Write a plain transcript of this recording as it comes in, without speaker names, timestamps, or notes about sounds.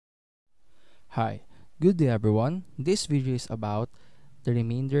Hi, good day everyone. This video is about the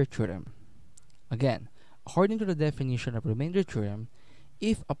remainder theorem. Again, according to the definition of remainder theorem,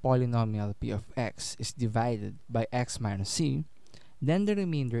 if a polynomial p of x is divided by x minus c, then the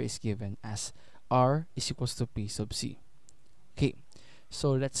remainder is given as r is equals to p sub c. Okay,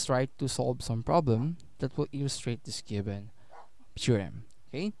 so let's try to solve some problem that will illustrate this given theorem.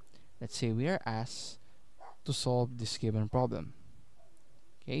 Okay, let's say we are asked to solve this given problem.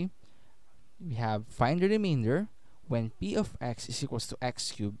 Okay, we have find the remainder when p of x is equals to x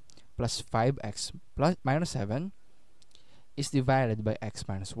cubed plus 5x plus minus 7 is divided by x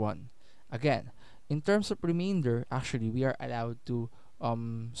minus 1. Again, in terms of remainder, actually we are allowed to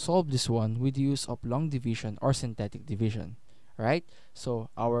solve this one with the use of long division or synthetic division, right?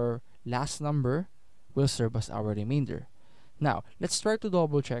 So our last number will serve as our remainder. Now, let's try to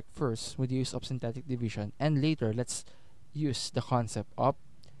double check first with the use of synthetic division, and later let's use the concept of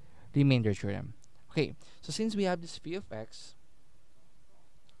remainder theorem. Okay, so since we have this p of x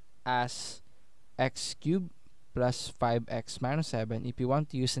as x cubed plus 5x minus 7, if you want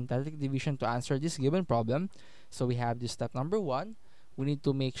to use synthetic division to answer this given problem, so we have this step number 1. We need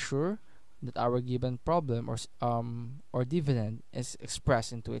to make sure that our given problem or dividend is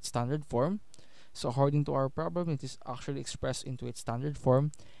expressed into its standard form. So according to our problem, it is actually expressed into its standard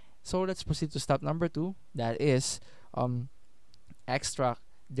form. So let's proceed to step number 2, that is extract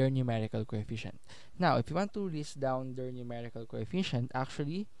their numerical coefficient. Now, if you want to list down their numerical coefficient,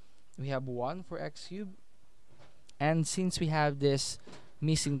 actually, we have 1 for x cubed. And since we have this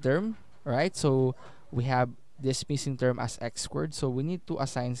missing term, right? So, we have this missing term as x squared. So, we need to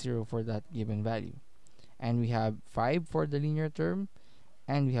assign 0 for that given value. And we have 5 for the linear term.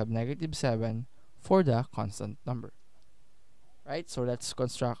 And we have negative 7 for the constant number. Right? So, let's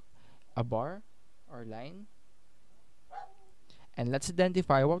construct a bar or line. And let's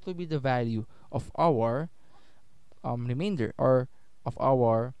identify what will be the value of our remainder or of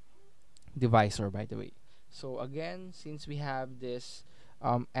our divisor, by the way. So again, since we have this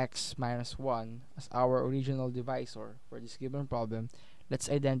x minus 1 as our original divisor for this given problem, let's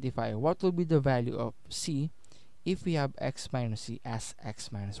identify what will be the value of c if we have x minus c as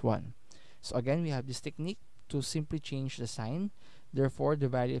x minus 1. So again, we have this technique to simply change the sign. Therefore, the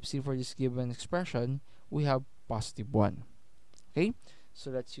value of c for this given expression, we have positive 1. Okay,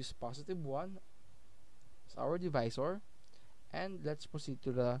 so let's use positive 1 as our divisor, and let's proceed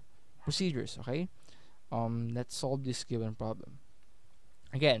to the procedures. Okay, let's solve this given problem.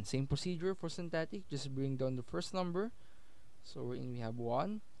 Again, same procedure for synthetic, just bring down the first number. So we have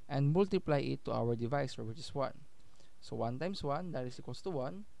 1 and multiply it to our divisor, which is 1. So 1 times 1, that is equals to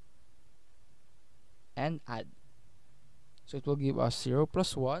 1, and add. So it will give us 0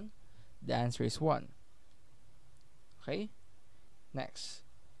 plus 1. The answer is 1. Okay. Next,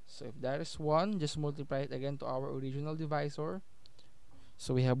 so if that is 1, just multiply it again to our original divisor.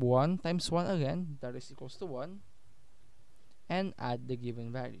 So we have 1 times 1 again, that is equals to 1, and add the given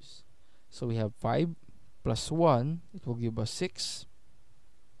values. So we have 5 plus 1, it will give us 6.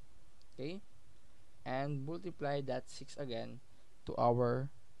 Okay, and multiply that 6 again to our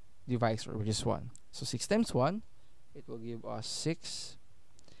divisor, which is 1. So 6 times 1, it will give us 6,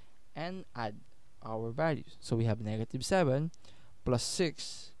 and add our values. So we have negative 7 plus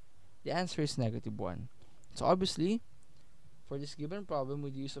 6, the answer is negative 1. So obviously, for this given problem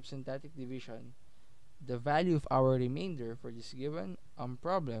with the use of synthetic division, the value of our remainder for this given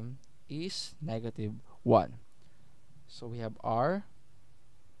problem is negative 1. So we have r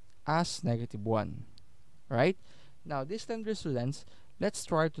as negative 1. Right? Now, this time, dear students, let's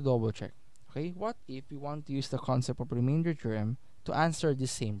try to double check. Okay, what if we want to use the concept of remainder theorem to answer this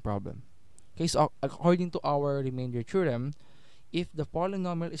same problem? Okay, so according to our remainder theorem, if the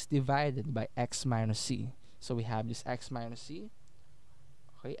polynomial is divided by x minus c, so we have this x minus c,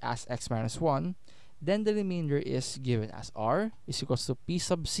 okay, as x minus 1, then the remainder is given as r is equals to p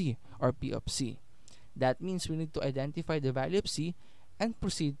sub c or p of c. That means we need to identify the value of c and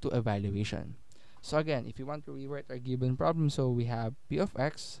proceed to evaluation. So again, if you want to rewrite our given problem, so we have p of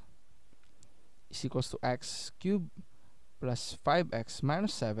x is equals to x cubed plus 5x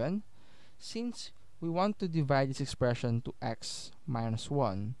minus 7. Since we want to divide this expression to x minus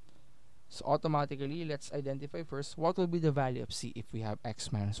 1, so automatically, let's identify first what will be the value of c if we have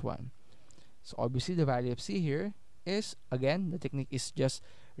x minus 1. So obviously, the value of c here is, again, the technique is just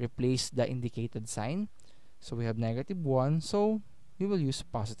replace the indicated sign. So we have negative 1, so we will use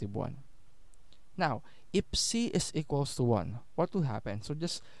positive 1. Now, if c is equals to 1, what will happen? So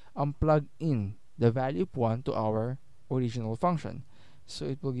just plug in the value of 1 to our original function. So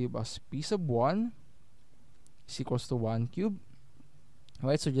it will give us p sub 1 is equals to 1 cubed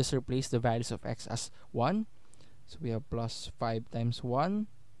Alright, so just replace the values of x as 1. So we have plus 5 times 1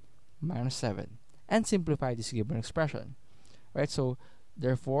 minus 7. And simplify this given expression. Right, so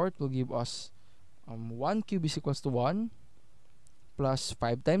therefore it will give us 1 cube is equals to 1 plus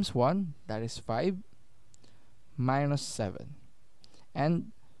 5 times 1, that is 5, minus 7.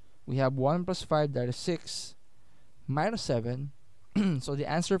 And we have 1 plus 5, that is 6, minus 7. So the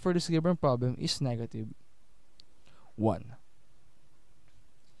answer for this given problem is negative 1.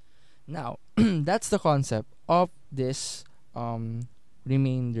 Now, that's the concept of this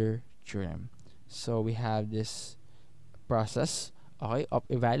remainder theorem. So we have this process, okay, of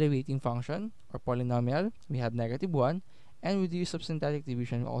evaluating function or polynomial. We have negative 1, and with the use of synthetic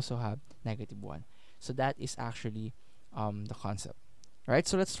division, we also have negative 1. So that is actually the concept. Right,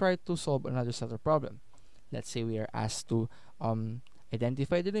 so let's try to solve another set of problem. Let's say we are asked to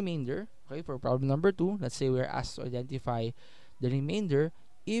identify the remainder. Okay, for problem number 2, let's say we are asked to identify the remainder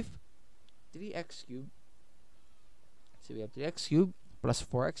if 3x cubed, so we have 3x cubed plus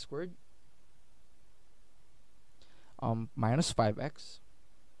 4x squared minus 5x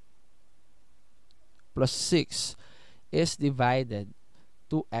plus 6 is divided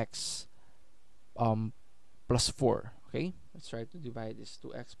to x plus 4. Okay, let's try to divide this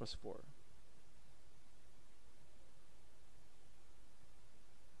to x plus 4.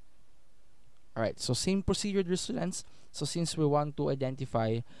 Alright, so same procedure with students. So since we want to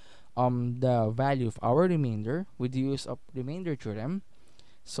identify the value of our remainder with the use of remainder theorem,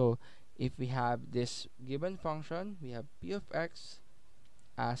 so if we have this given function, we have p of x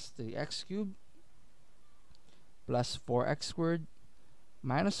as 3x cubed plus 4x squared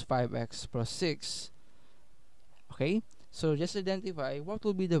minus 5x plus 6. Okay, so just identify what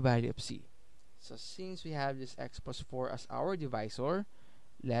will be the value of c. So since we have this x plus 4 as our divisor,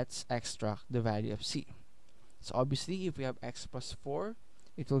 let's extract the value of c. So obviously, if we have x plus 4,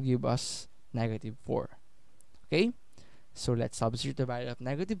 it will give us negative 4. Okay, so let's substitute the value of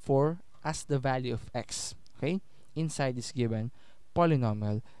negative 4 as the value of x, okay, inside this given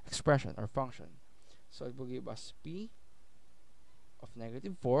polynomial expression or function. So it will give us p of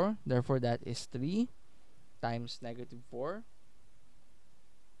negative 4. Therefore, that is 3 times negative 4.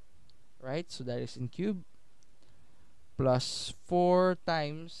 Right, so that is in cube plus 4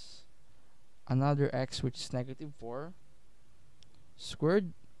 times another x, which is negative 4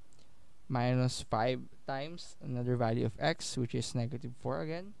 squared minus 5 times another value of x, which is negative 4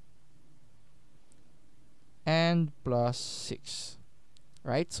 again, and plus 6.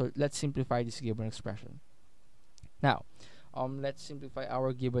 Right, so let's simplify this given expression. Now, let's simplify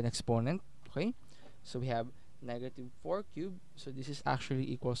our given exponent. Okay, so we have negative 4 cubed, so this is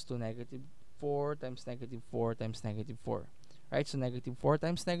actually equals to negative 4 times negative 4 times negative 4. Right, so negative 4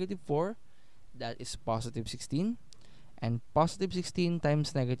 times negative 4, that is positive 16, and positive 16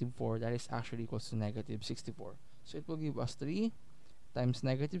 times negative 4, that is actually equals to negative 64. So it will give us 3 times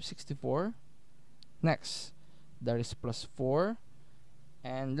negative 64. Next, that is plus 4,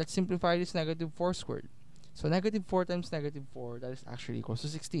 and let's simplify this negative 4 squared. So negative 4 times negative 4, that is actually equals to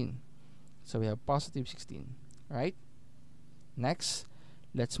 16. So we have positive 16, right? Next,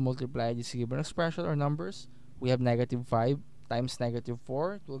 let's multiply this given expression or numbers. We have negative 5 times negative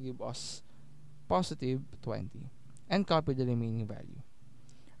 4, it will give us positive 20. And copy the remaining value.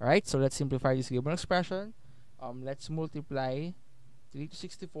 Alright, so let's simplify this given expression. Let's multiply 3 to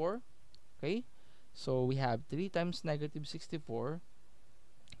 64. Okay, so we have 3 times negative 64.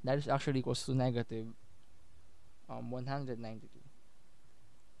 That is actually equals to negative 192.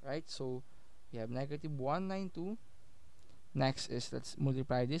 Right, so we have negative 192. Next is, let's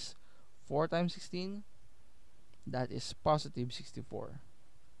multiply this 4 times 16. That is positive 64.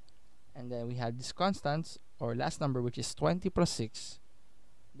 And then we have this constants or last number, which is 20 plus 6.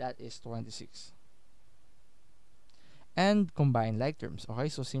 That is 26. And combine like terms. Okay,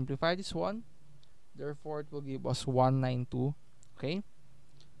 so simplify this one. Therefore, it will give us 192. Okay,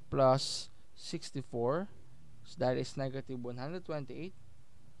 plus 64. So that is negative 128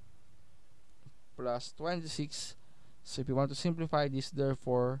 plus 26. So if you want to simplify this,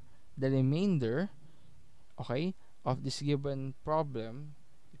 therefore, the remainder, okay, of this given problem,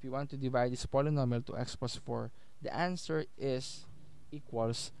 if you want to divide this polynomial to x plus 4, the answer is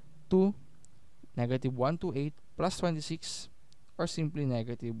equals to negative 128 plus 26, or simply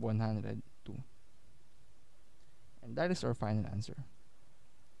negative 102. And that is our final answer.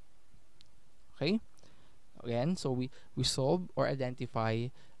 Okay, again, so we solve or identify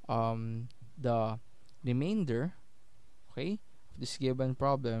the remainder, okay, of this given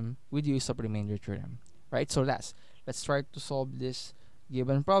problem with use of remainder theorem. Right, so let's try to solve this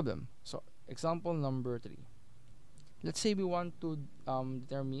given problem. So example number 3. let's say we want to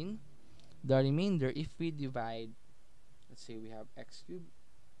determine the remainder if we divide, let's say we have x cubed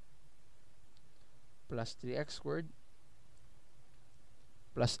plus 3x squared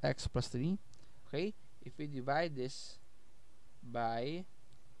plus x plus 3. Okay, if we divide this by,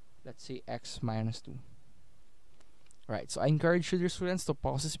 let's say, x minus 2. Alright, so I encourage you, dear students, to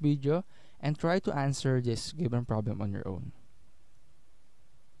pause this video and try to answer this given problem on your own.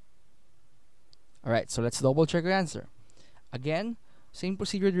 Alright, so let's double check your answer. Again, same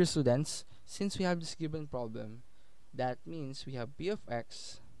procedure, dear students. Since we have this given problem, that means we have p of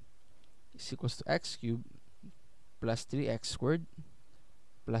x is equals to x cubed plus 3x squared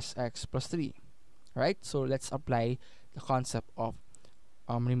plus x plus 3. Right? So let's apply the concept of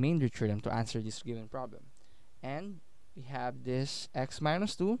remainder theorem to answer this given problem. And we have this x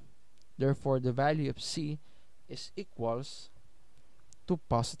minus 2. Therefore, the value of c is equals to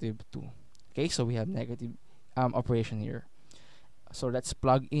positive 2. Okay, so we have negative operation here. So let's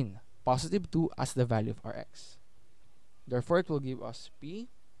plug in positive 2 as the value of our x. Therefore, it will give us p,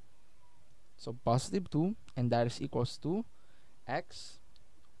 so positive 2, and that is equals to x,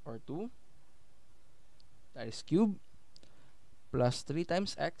 or 2, that is cube, plus 3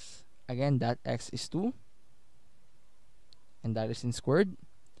 times x, again that x is 2, and that is in squared,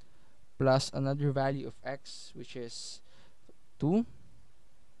 plus another value of x, which is 2,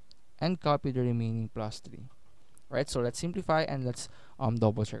 and copy the remaining plus 3. Right, so let's simplify and let's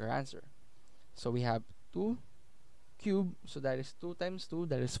double check our answer. So we have 2 cube, so that is 2 times 2,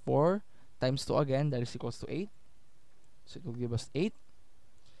 that is 4 times 2 again, that is equals to 8. So it will give us 8.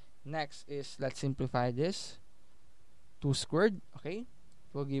 Next is, let's simplify this. 2 squared, okay,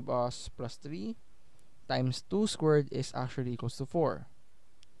 it will give us plus 3 times 2 squared is actually equals to 4.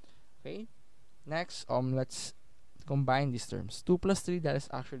 Okay, next let's combine these terms. 2 plus 3, that is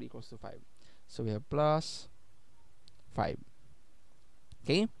actually equals to 5. So we have plus 5.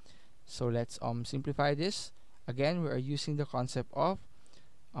 Okay, so let's simplify this. Again, we are using the concept of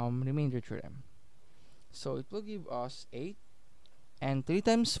remainder theorem. So it will give us 8, and 3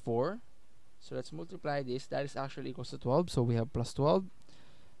 times 4, so let's multiply this, that is actually equals to 12. So we have plus 12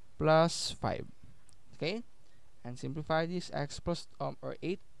 plus 5. Okay, and simplify this, x plus or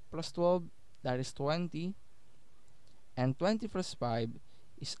 8 plus 12, that is 20, and 20 plus 5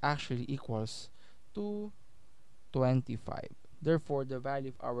 is actually equals to 25. Therefore, the value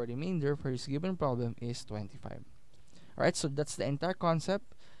of our remainder for this given problem is 25. Alright, so that's the entire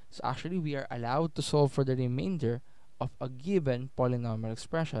concept. So actually, we are allowed to solve for the remainder of a given polynomial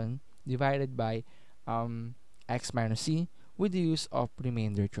expression divided by x minus c with the use of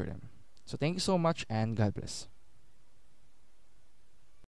remainder theorem. So thank you so much, and God bless.